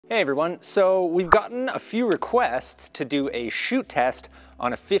Hey everyone, so we've gotten a few requests to do a shoot test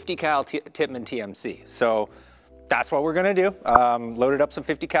on a 50 cal Tippmann TMC. So that's what we're gonna do. Loaded up some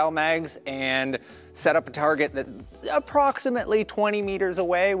 50 cal mags and set up a target that's approximately 20 meters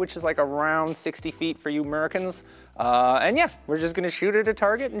away, which is like around 60 feet for you Americans. And yeah, we're just gonna shoot at a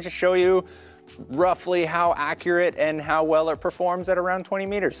target and just show you roughly how accurate and how well it performs at around 20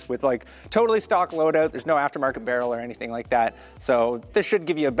 meters with like totally stock loadout. There's no aftermarket barrel or anything like that. So this should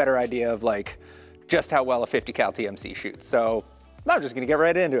give you a better idea of like just how well a 50 cal TMC shoots. So I'm just gonna get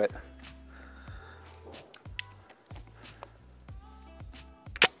right into it.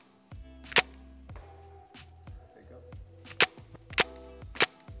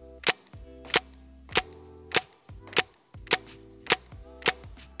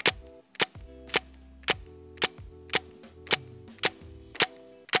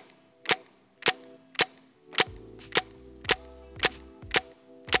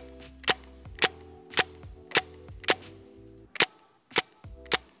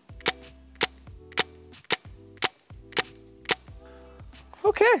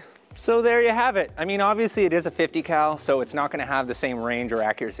 Okay, so there you have it. I mean, obviously it is a 50 cal, so it's not gonna have the same range or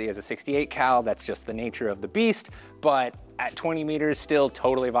accuracy as a 68 cal. That's just the nature of the beast, but at 20 meters, still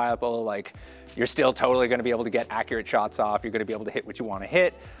totally viable. Like, you're still totally gonna be able to get accurate shots off. You're gonna be able to hit what you wanna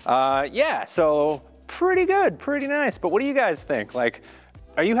hit. Yeah, so pretty good, pretty nice. But what do you guys think? Like,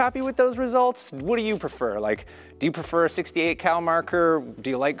 are you happy with those results? What do you prefer? Like, do you prefer a 68 cal marker? Do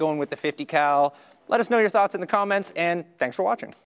you like going with the 50 cal? Let us know your thoughts in the comments, and thanks for watching.